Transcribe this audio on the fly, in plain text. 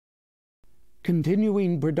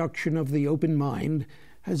Continuing production of The Open Mind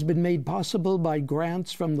has been made possible by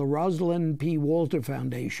grants from the Rosalind P. Walter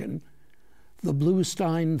Foundation, the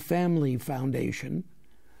Bluestein Family Foundation,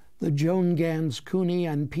 the Joan Gans CUNY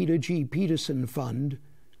and Peter G. Peterson Fund,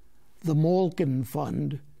 the Malkin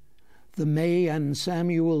Fund, the May and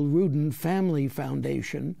Samuel Rudin Family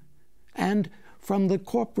Foundation, and from the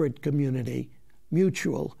corporate community,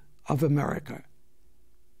 Mutual of America.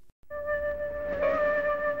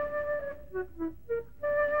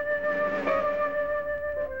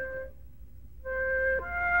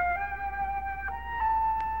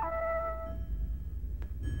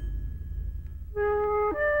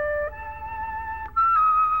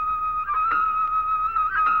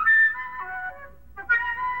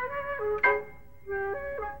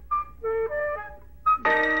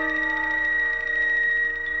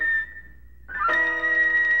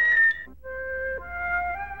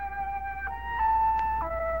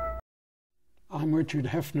 I'm Richard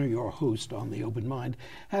Heffner, your host on The Open Mind,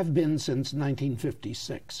 have been since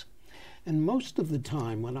 1956. And most of the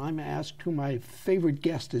time when I'm asked who my favorite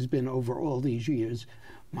guest has been over all these years,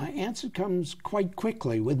 my answer comes quite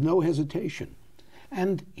quickly with no hesitation.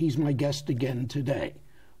 And he's my guest again today,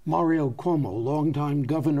 Mario Cuomo, longtime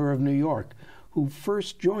governor of New York, who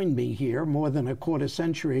first joined me here more than a quarter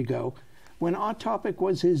century ago when our topic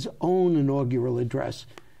was his own inaugural address,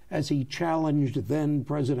 as he challenged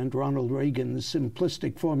then-President Ronald Reagan's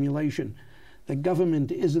simplistic formulation that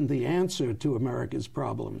government isn't the answer to America's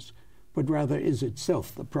problems, but rather is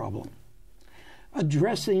itself the problem.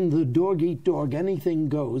 Addressing the dog-eat-dog,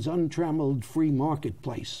 anything-goes, untrammeled free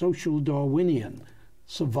marketplace, social Darwinian,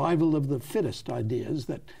 survival of the fittest ideas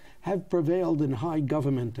that have prevailed in high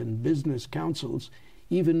government and business councils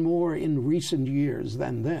even more in recent years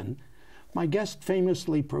than then, my guest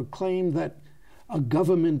famously proclaimed that a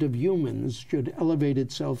government of humans should elevate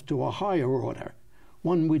itself to a higher order,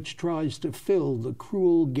 one which tries to fill the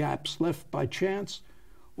cruel gaps left by chance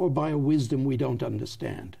or by a wisdom we don't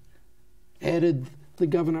understand. Added the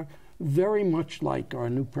governor, very much like our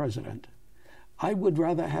new president, I would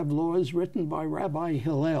rather have laws written by Rabbi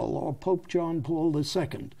Hillel or Pope John Paul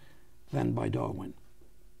II than by Darwin.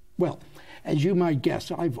 Well, as you might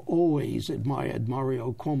guess, I've always admired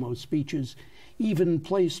Mario Cuomo's speeches, even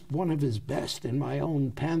placed one of his best in my own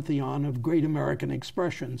pantheon of great American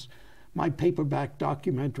expressions, my paperback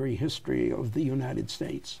documentary history of the United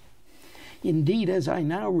States. Indeed, as I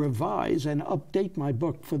now revise and update my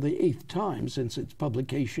book for the 8th time since its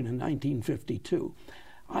publication in 1952,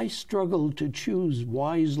 I struggle to choose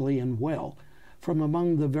wisely and well from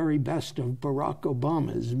among the very best of Barack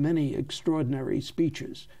Obama's many extraordinary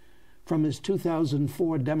speeches, from his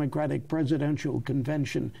 2004 Democratic Presidential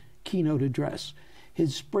Convention keynote address,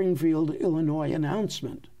 his Springfield, Illinois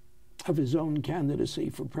announcement of his own candidacy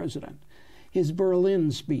for president, his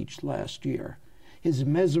Berlin speech last year, his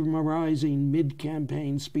mesmerizing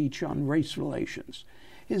mid-campaign speech on race relations,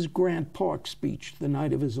 his Grant Park speech the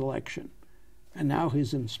night of his election, and now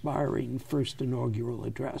his inspiring first inaugural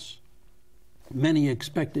address. Many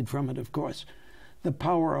expected from it, of course, the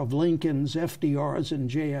power of Lincoln's, FDR's, and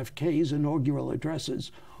JFK's inaugural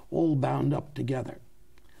addresses all bound up together.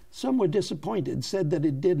 Some were disappointed, said that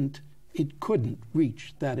it couldn't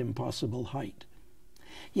reach that impossible height.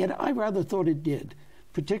 Yet I rather thought it did,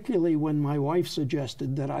 particularly when my wife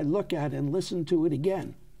suggested that I look at and listen to it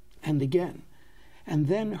again and again, and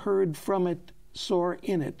then heard from it, saw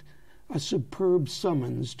in it, a superb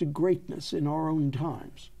summons to greatness in our own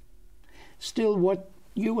times. Still, what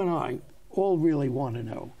you and I all really want to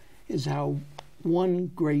know is how one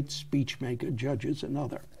great speechmaker judges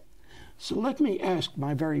another. So let me ask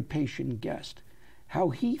my very patient guest how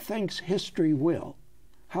he thinks history will,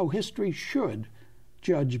 how history should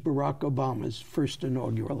judge Barack Obama's first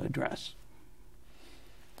inaugural address.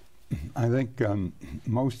 I think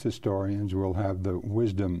most historians will have the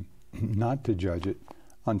wisdom not to judge it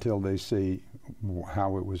until they see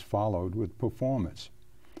how it was followed with performance.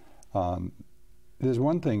 It's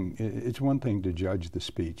one thing to judge the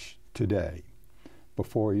speech today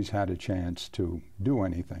before he's had a chance to do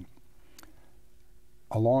anything.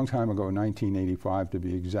 A long time ago, 1985 to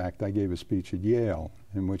be exact, I gave a speech at Yale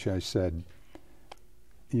in which I said,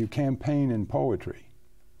 you campaign in poetry,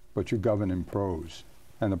 but you govern in prose,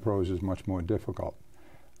 and the prose is much more difficult.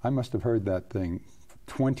 I must have heard that thing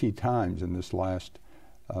 20 times in this last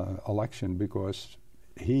election because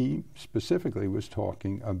he specifically was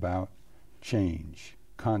talking about change,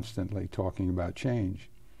 constantly talking about change,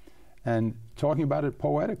 and talking about it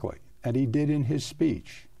poetically. And he did in his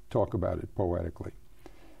speech talk about it poetically.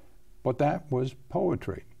 But that was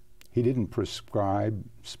poetry. He didn't prescribe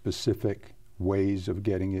specific ways of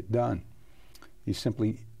getting it done. He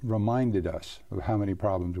simply reminded us of how many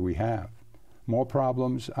problems we have. More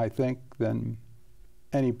problems, I think, than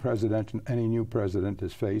any new president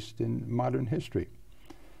has faced in modern history.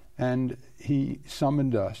 And he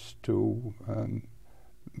summoned us to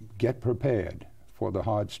get prepared for the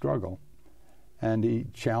hard struggle. And he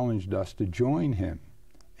challenged us to join him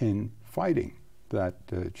in fighting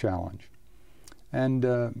that challenge.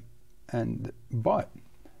 But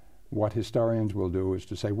what historians will do is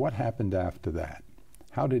to say, what happened after that?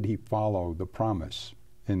 How did he follow the promise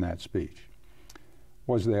in that speech?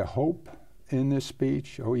 Was there hope in this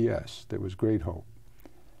speech? Oh yes, there was great hope.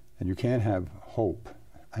 And you can't have hope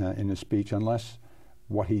in a speech unless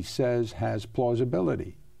what he says has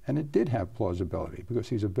plausibility. And it did have plausibility because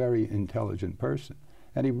he's a very intelligent person.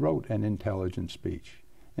 And he wrote an intelligent speech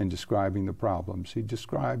in describing the problems. He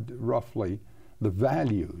described roughly the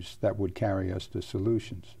values that would carry us to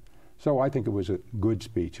solutions. So I think it was a good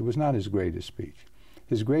speech. It was not his greatest speech.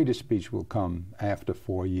 His greatest speech will come after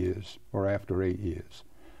 4 years or after 8 years,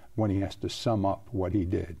 when he has to sum up what he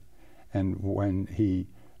did, and when he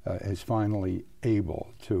is finally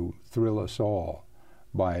able to thrill us all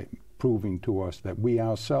by proving to us that we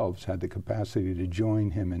ourselves had the capacity to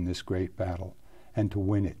join him in this great battle and to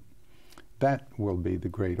win it. That will be the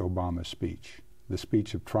great Obama speech, the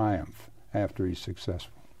speech of triumph after he's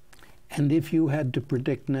successful. And if you had to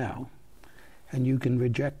predict now, and you can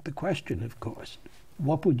reject the question, of course,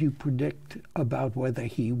 what would you predict about whether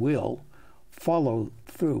he will follow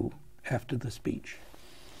through after the speech?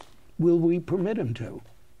 Will we permit him to?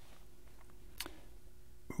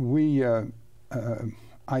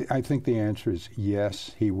 I think the answer is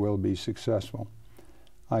yes, he will be successful.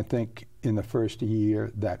 I think in the first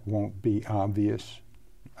year that won't be obvious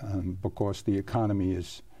because the economy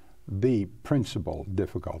is the principal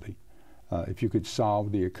difficulty. If you could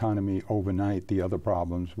solve the economy overnight, the other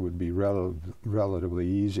problems would be relatively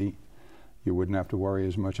easy. You wouldn't have to worry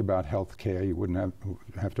as much about health care. You wouldn't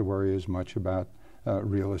have to worry as much about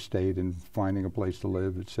real estate and finding a place to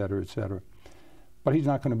live, et cetera, et cetera. But he's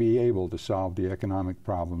not going to be able to solve the economic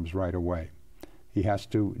problems right away. He has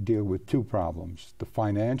to deal with two problems: the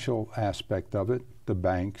financial aspect of it, the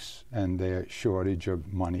banks and their shortage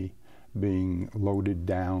of money being loaded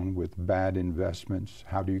down with bad investments.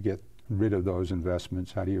 How do you get rid of those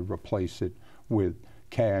investments? How do you replace it with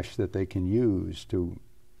cash that they can use to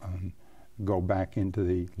go back into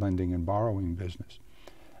the lending and borrowing business?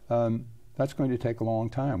 That's going to take a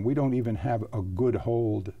long time. We don't even have a good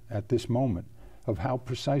hold at this moment of how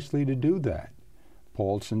precisely to do that.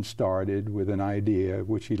 Paulson started with an idea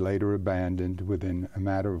which he later abandoned within a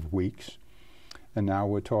matter of weeks. And now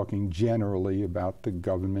we're talking generally about the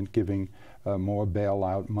government giving more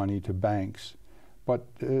bailout money to banks. But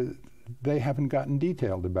they haven't gotten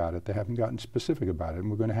detailed about it. They haven't gotten specific about it. And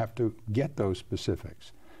we're going to have to get those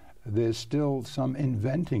specifics. There's still some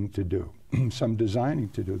inventing to do, some designing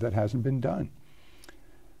to do that hasn't been done.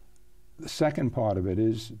 The second part of it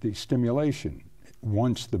is the stimulation.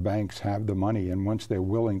 Once the banks have the money and once they're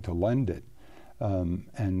willing to lend it,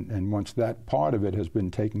 and once that part of it has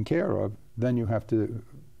been taken care of, then you have to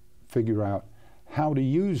figure out how to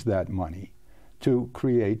use that money to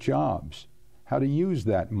create jobs, how to use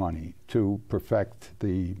that money to perfect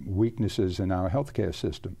the weaknesses in our healthcare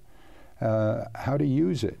system, how to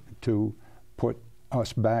use it to put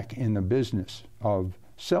us back in the business of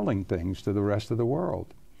selling things to the rest of the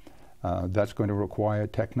world. That's going to require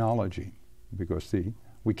technology, because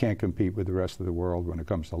we can't compete with the rest of the world when it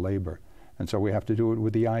comes to labor. And so we have to do it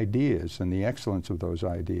with the ideas and the excellence of those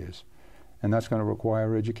ideas. And that's going to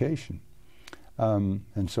require education.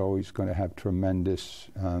 And so he's going to have tremendous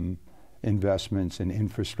investments in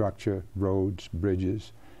infrastructure, roads,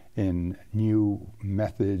 bridges, in new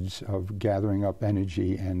methods of gathering up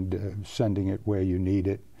energy and sending it where you need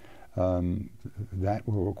it. That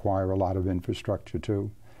will require a lot of infrastructure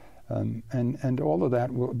too. And all of that,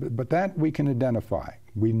 but that we can identify.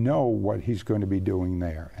 We know what he's going to be doing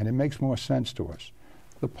there, and it makes more sense to us.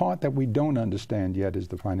 The part that we don't understand yet is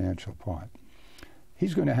the financial part.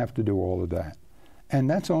 He's going to have to do all of that. And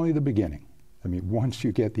that's only the beginning. I mean, once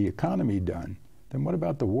you get the economy done, then what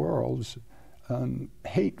about the world's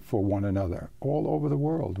hate for one another all over the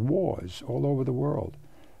world, wars all over the world?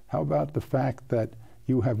 How about the fact that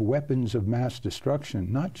you have weapons of mass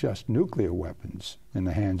destruction, not just nuclear weapons in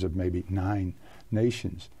the hands of maybe 9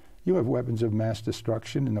 nations. You have weapons of mass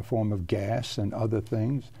destruction in the form of gas and other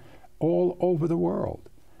things all over the world.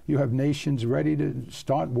 You have nations ready to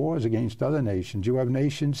start wars against other nations. You have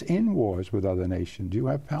nations in wars with other nations. You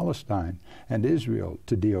have Palestine and Israel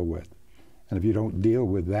to deal with. And if you don't deal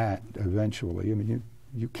with that eventually, I mean,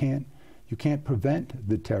 you can't You can't prevent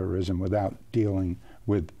the terrorism without dealing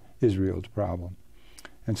with Israel's problem.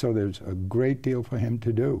 And so there's a great deal for him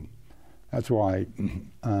to do. That's why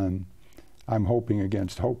I'm hoping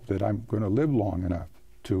against hope that I'm going to live long enough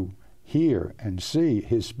to hear and see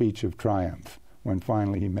his speech of triumph when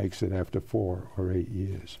finally he makes it after 4 or 8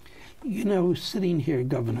 years. You know, sitting here,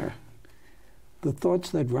 Governor, the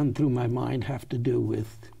thoughts that run through my mind have to do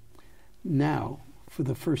with now, for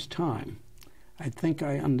the first time, I think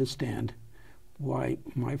I understand why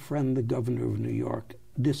my friend, the governor of New York,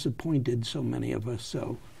 disappointed so many of us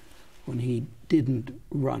so when he didn't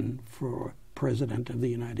run for president of the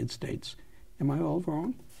United States. Am I all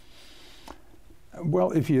wrong?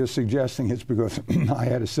 Well, if you're suggesting it's because I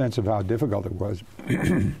had a sense of how difficult it was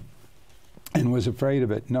and was afraid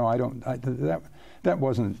of it, no, I don't. That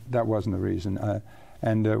wasn't the reason.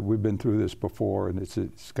 And we've been through this before, and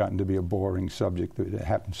it's gotten to be a boring subject. It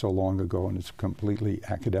happened so long ago, and it's completely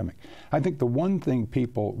academic. I think the one thing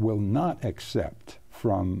people will not accept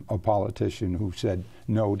from a politician who said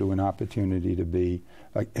no to an opportunity to be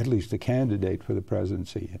at least a candidate for the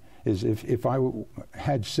presidency is if I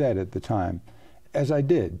had said at the time, as I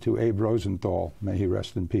did to Abe Rosenthal, may he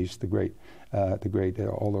rest in peace, the great,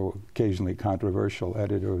 although occasionally controversial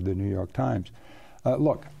editor of the New York Times,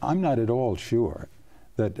 look, I'm not at all sure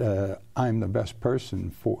that I'm the best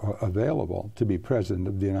person available to be president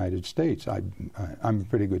of the United States. I'm a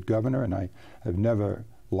pretty good governor, and I have never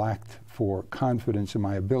lacked for confidence in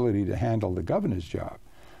my ability to handle the governor's job.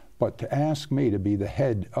 But to ask me to be the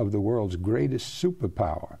head of the world's greatest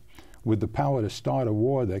superpower, with the power to start a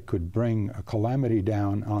war that could bring a calamity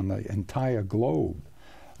down on the entire globe,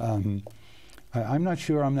 I'm not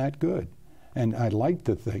sure I'm that good. And I'd like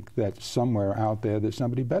to think that somewhere out there there's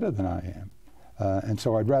somebody better than I am. And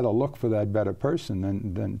so I'd rather look for that better person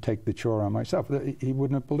than take the chore on myself. He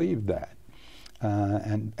wouldn't have believed that.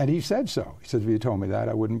 And he said so. He said, if you told me that,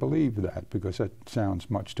 I wouldn't believe that, because that sounds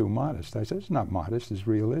much too modest. I said, it's not modest, it's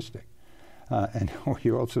realistic. And he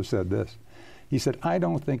also said this. He said, I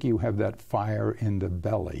don't think you have that fire in the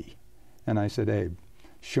belly. And I said, Abe,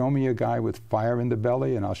 show me a guy with fire in the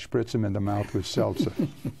belly, and I'll spritz him in the mouth with seltzer.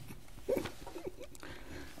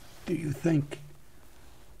 Do you think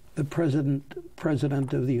the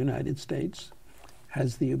president of the United States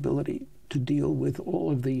has the ability to deal with all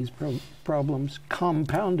of these problems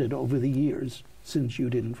compounded over the years since you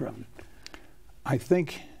didn't run? I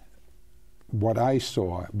think what I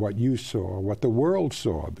saw, what you saw, what the world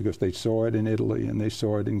saw, because they saw it in Italy and they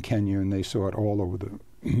saw it in Kenya and they saw it all over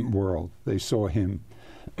the world. They saw him.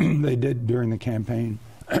 They did during the campaign,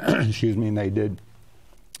 excuse me, and they did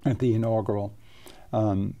at the inaugural.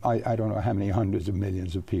 I don't know how many hundreds of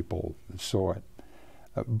millions of people saw it.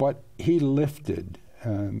 But he lifted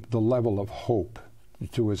the level of hope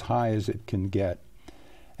to as high as it can get.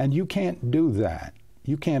 And you can't do that.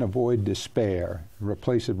 You can't avoid despair,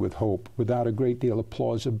 replace it with hope, without a great deal of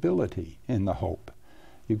plausibility in the hope.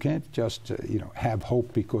 You can't just have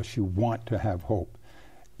hope because you want to have hope.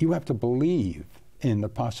 You have to believe in the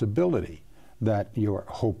possibility that you're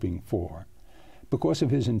hoping for. Because of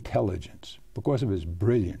his intelligence, because of his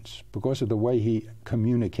brilliance, because of the way he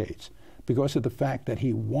communicates, because of the fact that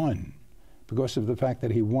he won, because of the fact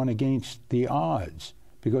that he won against the odds,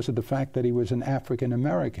 because of the fact that he was an African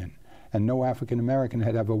American, and no African American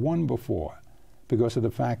had ever won before, because of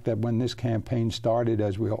the fact that when this campaign started,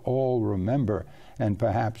 as we'll all remember, and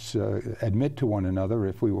perhaps admit to one another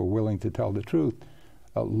if we were willing to tell the truth,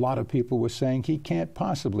 a lot of people were saying he can't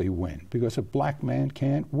possibly win, because a black man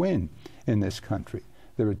can't win in this country.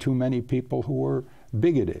 There are too many people who are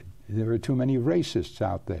bigoted. There are too many racists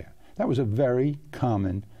out there. That was a very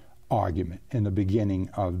common argument in the beginning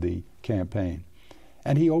of the campaign.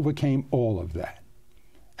 And he overcame all of that.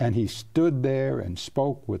 And he stood there and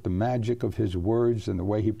spoke with the magic of his words and the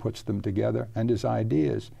way he puts them together and his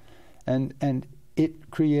ideas. And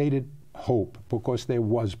it created hope because there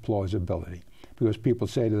was plausibility. Because people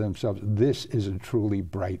say to themselves, this is a truly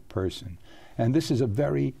bright person. And this is a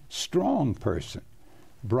very strong person.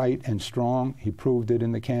 Bright and strong, he proved it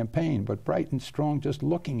in the campaign, but bright and strong just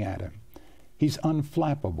looking at him. He's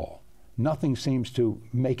unflappable. Nothing seems to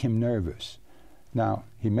make him nervous. Now,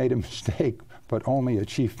 he made a mistake, but only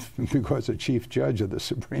because a chief judge of the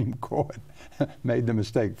Supreme Court made the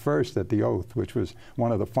mistake first at the oath, which was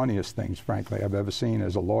one of the funniest things, frankly, I've ever seen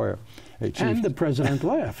as a lawyer. And the president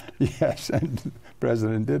laughed. Yes, and the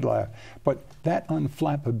president did laugh. But that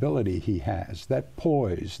unflappability he has, that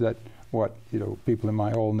poise, that what people in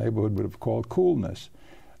my old neighborhood would have called coolness,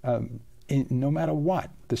 no matter what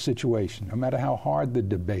the situation, no matter how hard the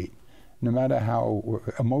debate, no matter how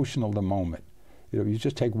emotional the moment, You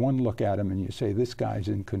just take one look at him and you say, this guy's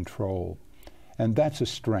in control. And that's a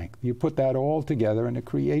strength. You put that all together and it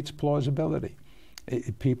creates plausibility.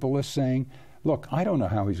 People are saying, look, I don't know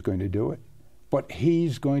how he's going to do it, but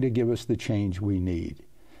he's going to give us the change we need.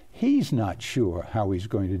 He's not sure how he's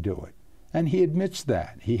going to do it. And he admits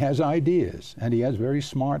that. He has ideas, and he has very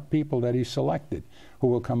smart people that he's selected who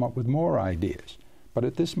will come up with more ideas. But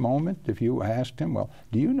at this moment, if you asked him, well,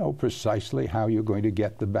 do you know precisely how you're going to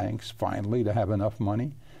get the banks finally to have enough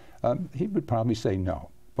money? He would probably say no.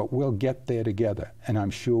 But we'll get there together, and I'm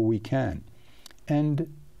sure we can.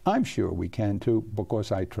 And I'm sure we can, too, because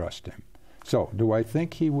I trust him. So, do I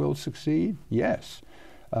think he will succeed? Yes,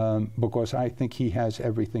 because I think he has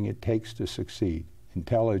everything it takes to succeed.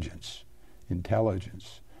 Intelligence,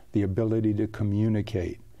 the ability to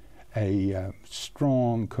communicate, a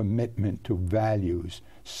strong commitment to values,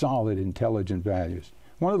 solid, intelligent values.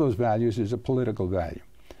 One of those values is a political value,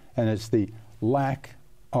 and it's the lack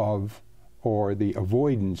of or the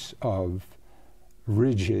avoidance of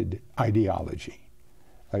rigid ideology.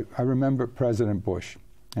 I remember President Bush,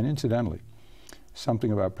 and incidentally,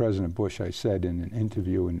 something about President Bush I said in an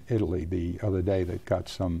interview in Italy the other day that got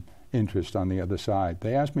some interest on the other side.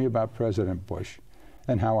 They asked me about President Bush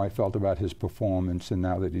and how I felt about his performance and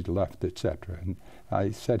now that he'd left, etc. And I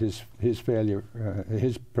said his failure,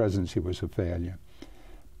 his presidency was a failure.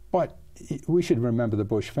 But we should remember the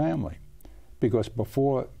Bush family, because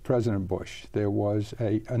before President Bush, there was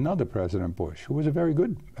another President Bush who was a very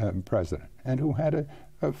good president and who had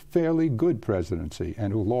a fairly good presidency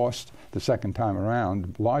and who lost the second time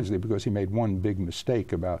around largely because he made one big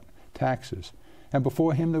mistake about taxes. And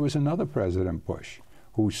before him, there was another President Bush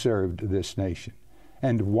who served this nation.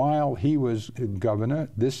 And while he was governor,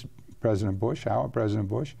 this President Bush, our President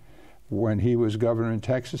Bush, when he was governor in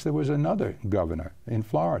Texas, there was another governor in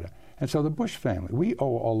Florida. And so the Bush family, we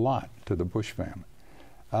owe a lot to the Bush family.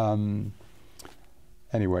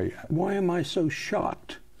 Anyway. Why am I so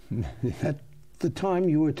shocked at the time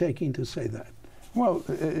you were taking to say that? Well,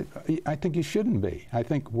 I think you shouldn't be. I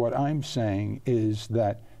think what I'm saying is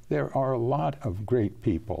that there are a lot of great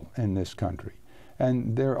people in this country,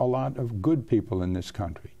 and there are a lot of good people in this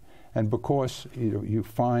country. And because you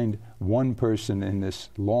find one person in this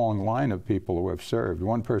long line of people who have served,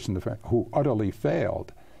 one person who utterly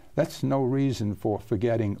failed, that's no reason for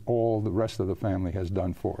forgetting all the rest of the family has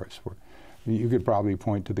done for us. You could probably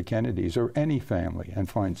point to the Kennedys or any family and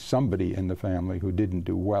find somebody in the family who didn't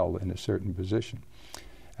do well in a certain position.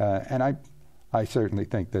 And I certainly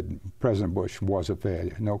think that President Bush was a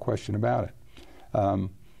failure, no question about it.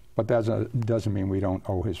 But that doesn't mean we don't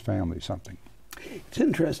owe his family something. It's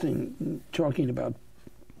interesting talking about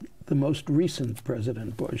the most recent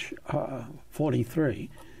President Bush, 43.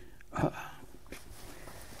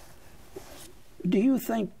 Do you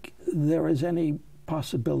think there is any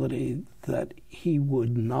possibility that he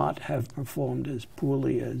would not have performed as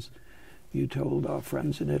poorly as you told our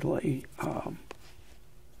friends in Italy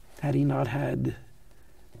had he not had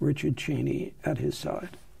Richard Cheney at his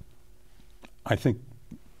side? I think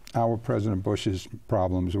our President Bush's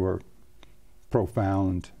problems were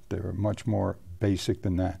profound. They were much more basic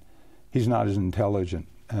than that. He's not as intelligent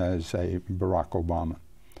as, say, Barack Obama.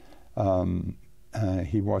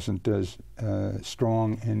 He wasn't as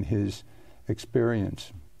strong in his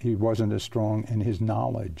experience. He wasn't as strong in his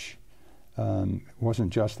knowledge. It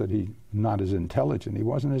wasn't just that he's not as intelligent, he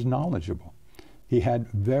wasn't as knowledgeable. He had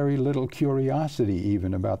very little curiosity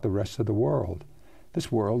even about the rest of the world.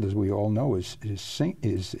 This world, as we all know, is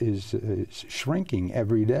shrinking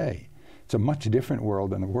every day. It's a much different world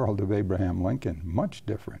than the world of Abraham Lincoln, much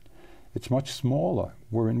different. It's much smaller.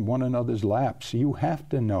 We're in one another's laps. You have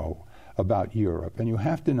to know about Europe, and you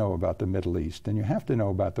have to know about the Middle East, and you have to know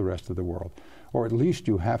about the rest of the world. Or at least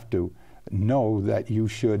you have to know that you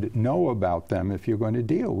should know about them if you're going to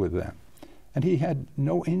deal with them. And he had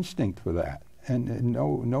no instinct for that, and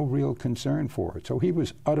no real concern for it. So he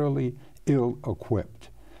was utterly ill-equipped.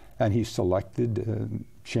 And he selected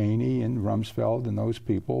Cheney and Rumsfeld and those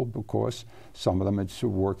people because some of them had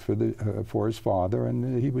worked for his father,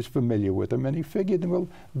 and he was familiar with them, and he figured, well,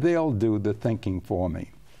 they'll do the thinking for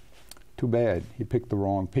me. Too bad. He picked the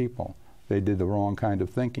wrong people. They did the wrong kind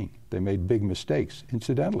of thinking. They made big mistakes.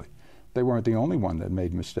 Incidentally, they weren't the only one that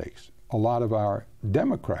made mistakes. A lot of our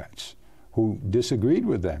Democrats who disagreed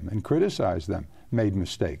with them and criticized them made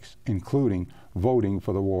mistakes, including voting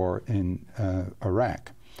for the war in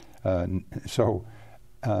Iraq. So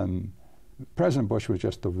President Bush was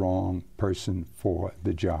just the wrong person for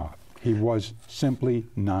the job. He was simply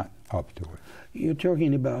not up to it. You're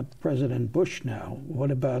talking about President Bush now.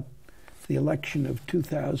 What about the election of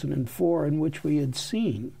 2004, in which we had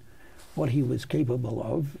seen what he was capable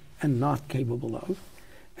of and not capable of,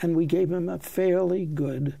 and we gave him a fairly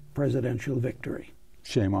good presidential victory.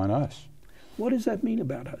 Shame on us. What does that mean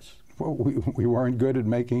about us? Well, we weren't good at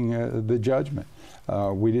making the judgment.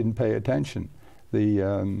 We didn't pay attention.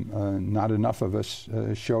 Not enough of us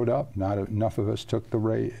showed up. Not enough of us took the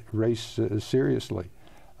race seriously.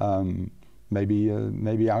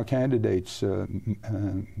 Maybe our candidates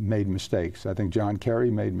made mistakes. I think John Kerry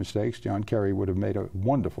made mistakes. John Kerry would have made a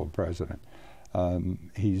wonderful president.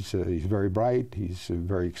 He's very bright. He's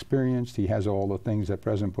very experienced. He has all the things that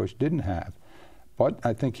President Bush didn't have. But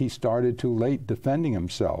I think he started too late defending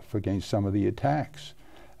himself against some of the attacks,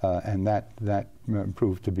 and that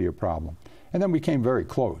proved to be a problem. And then we came very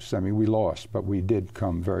close. I mean, we lost, but we did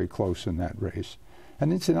come very close in that race.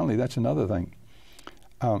 And incidentally, that's another thing.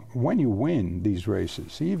 When you win these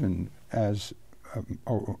races, even as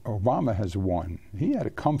Obama has won, he had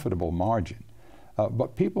a comfortable margin.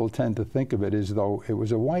 But people tend to think of it as though it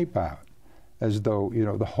was a wipeout, as though,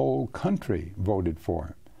 the whole country voted for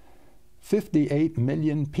him. 58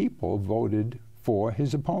 million people voted for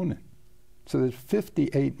his opponent. So there's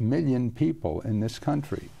 58 million people in this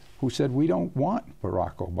country who said, we don't want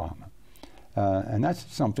Barack Obama. And that's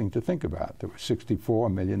something to think about. There were 64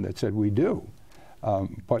 million that said we do.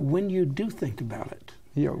 But when you do think about it,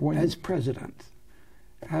 as president,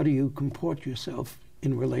 how do you comport yourself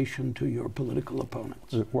in relation to your political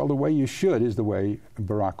opponents? Well, the way you should is the way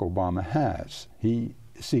Barack Obama has. He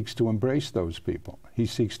seeks to embrace those people. He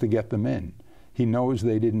seeks to get them in. He knows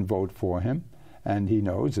they didn't vote for him, and he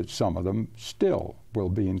knows that some of them still will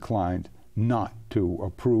be inclined not to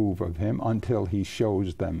approve of him until he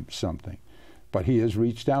shows them something. But he has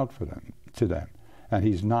reached out to them. And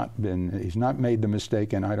he's not made the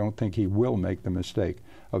mistake, and I don't think he will make the mistake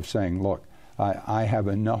of saying, look, I have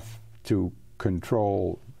enough to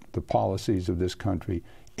control the policies of this country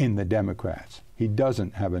in the Democrats. He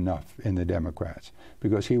doesn't have enough in the Democrats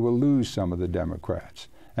because he will lose some of the Democrats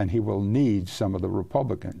and he will need some of the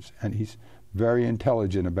Republicans. And he's very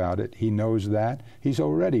intelligent about it. He knows that. He's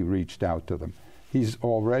already reached out to them. He's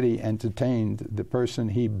already entertained the person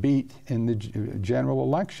he beat in the general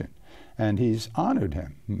election. And he's honored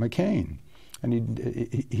him, McCain. And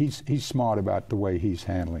he's smart about the way he's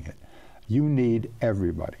handling it. You need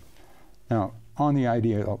everybody. Now, on the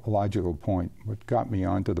ideological point, what got me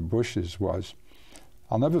onto the Bushes was,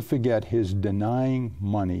 I'll never forget his denying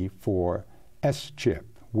money for S-CHIP,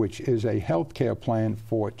 which is a health care plan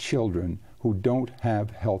for children who don't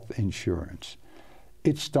have health insurance.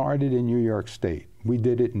 It started in New York State. We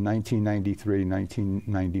did it in 1993,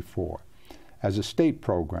 1994. As a state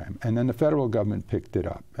program, and then the federal government picked it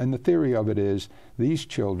up. And the theory of it is these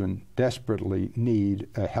children desperately need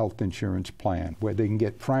a health insurance plan where they can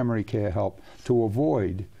get primary care help to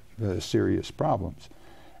avoid serious problems.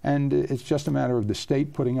 And it's just a matter of the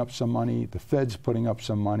state putting up some money, the feds putting up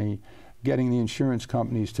some money, getting the insurance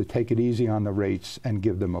companies to take it easy on the rates and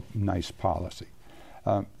give them a nice policy.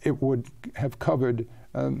 It would have covered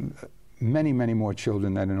many, many more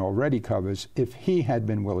children than it already covers if he had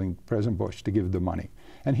been willing, President Bush, to give the money.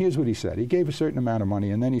 And here's what he said. He gave a certain amount of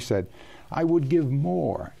money, and then he said, I would give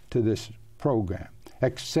more to this program,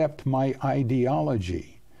 except my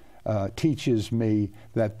ideology teaches me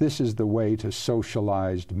that this is the way to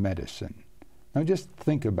socialized medicine. Now just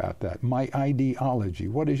think about that. My ideology.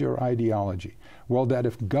 What is your ideology? Well, that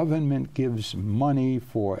if government gives money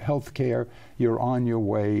for health care, you're on your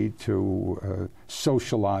way to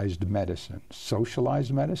socialized medicine.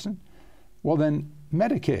 Socialized medicine? Well, then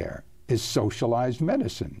Medicare is socialized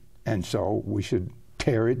medicine. And so we should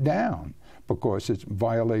tear it down because it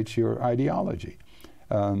violates your ideology.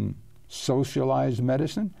 Socialized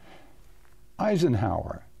medicine?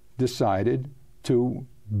 Eisenhower decided to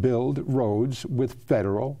build roads with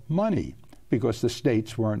federal money because the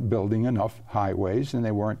states weren't building enough highways and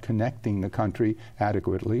they weren't connecting the country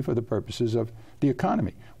adequately for the purposes of the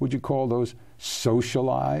economy. Would you call those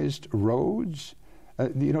socialized roads?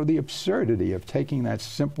 The absurdity of taking that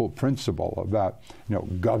simple principle about,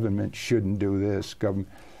 government shouldn't do this,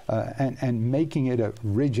 and making it a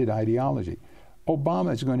rigid ideology.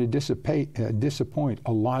 Obama is going to disappoint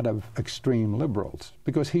a lot of extreme liberals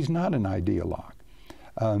because he's not an ideologue.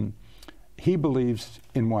 He believes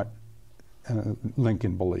in what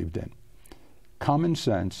Lincoln believed in, common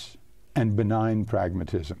sense and benign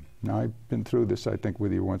pragmatism. Now, I've been through this, I think,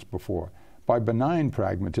 with you once before. By benign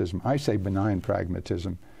pragmatism, I say benign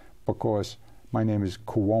pragmatism because my name is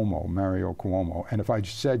Cuomo, Mario Cuomo, and if I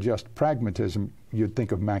said just pragmatism, you'd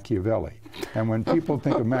think of Machiavelli. And when people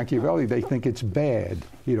think of Machiavelli, they think it's bad.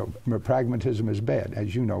 Pragmatism is bad.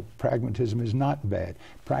 As you know, pragmatism is not bad.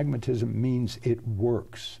 Pragmatism means it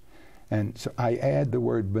works. And so I add the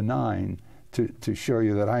word benign to show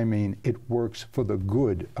you that I mean it works for the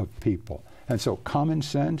good of people. And so common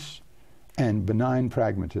sense and benign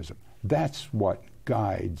pragmatism, that's what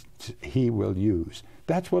guides he will use.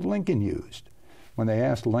 That's what Lincoln used. When they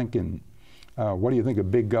asked Lincoln, what do you think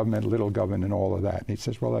of big government, little government, and all of that? And he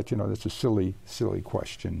says, well, that's a silly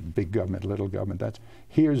question, big government, little government.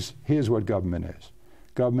 Here's what government is.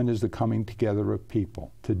 Government is the coming together of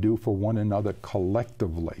people to do for one another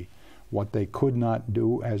collectively what they could not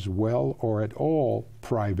do as well or at all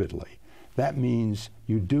privately. That means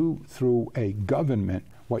you do through a government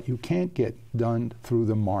what you can't get done through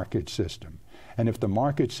the market system. And if the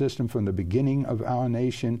market system from the beginning of our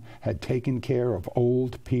nation had taken care of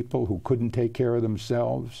old people who couldn't take care of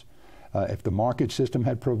themselves, if the market system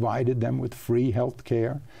had provided them with free health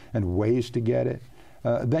care and ways to get it,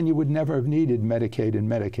 then you would never have needed Medicaid and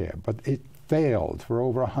Medicare. But it failed. For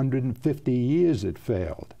over 150 years it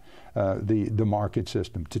failed, the market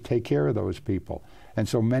system, to take care of those people. And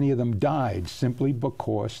so many of them died simply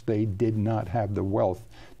because they did not have the wealth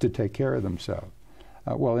to take care of themselves.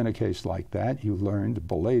 Well, in a case like that, you learned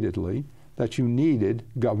belatedly that you needed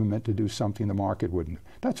government to do something the market wouldn't do.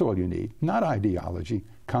 That's all you need. Not ideology,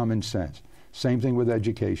 common sense. Same thing with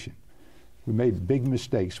education. We made big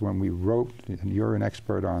mistakes when we wrote, and you're an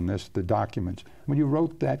expert on this, the documents. When you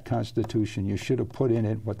wrote that Constitution, you should have put in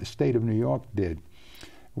it what the state of New York did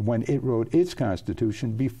when it wrote its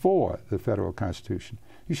Constitution before the federal Constitution.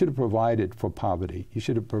 You should have provided for poverty. You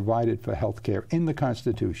should have provided for health care in the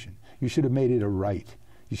Constitution. You should have made it a right.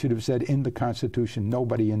 You should have said in the Constitution,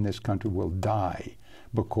 nobody in this country will die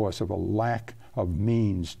because of a lack of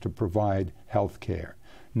means to provide health care.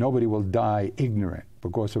 Nobody will die ignorant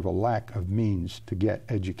because of a lack of means to get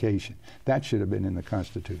education. That should have been in the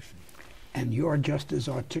Constitution. And you're just as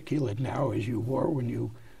articulate now as you were when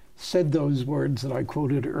you said those words that I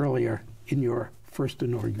quoted earlier in your first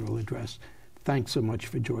inaugural address. Thanks so much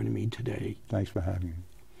for joining me today. Thanks for having me.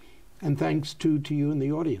 And thanks to you in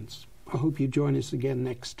the audience. I hope you join us again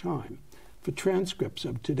next time. For transcripts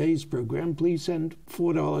of today's program, please send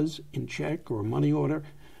 $4 in check or money order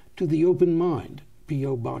to The Open Mind,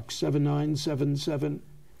 P.O. Box 7977,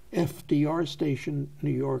 FDR Station,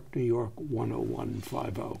 New York, New York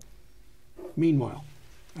 10150. Meanwhile,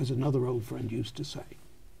 as another old friend used to say,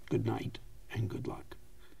 good night and good luck.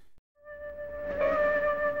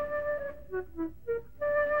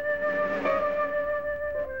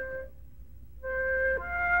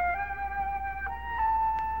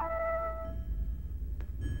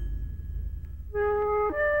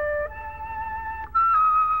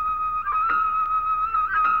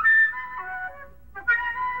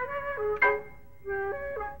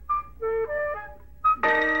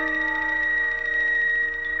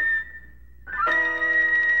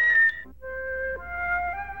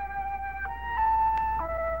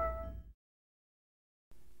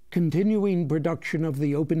 Continuing production of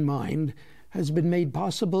The Open Mind has been made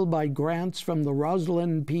possible by grants from the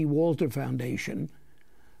Rosalind P. Walter Foundation,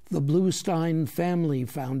 the Bluestein Family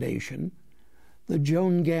Foundation, the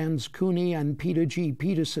Joan Gans CUNY and Peter G.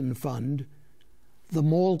 Peterson Fund, the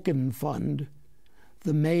Malkin Fund,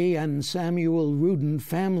 the May and Samuel Rudin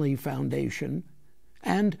Family Foundation,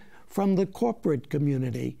 and from the corporate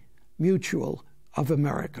community, Mutual of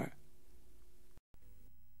America.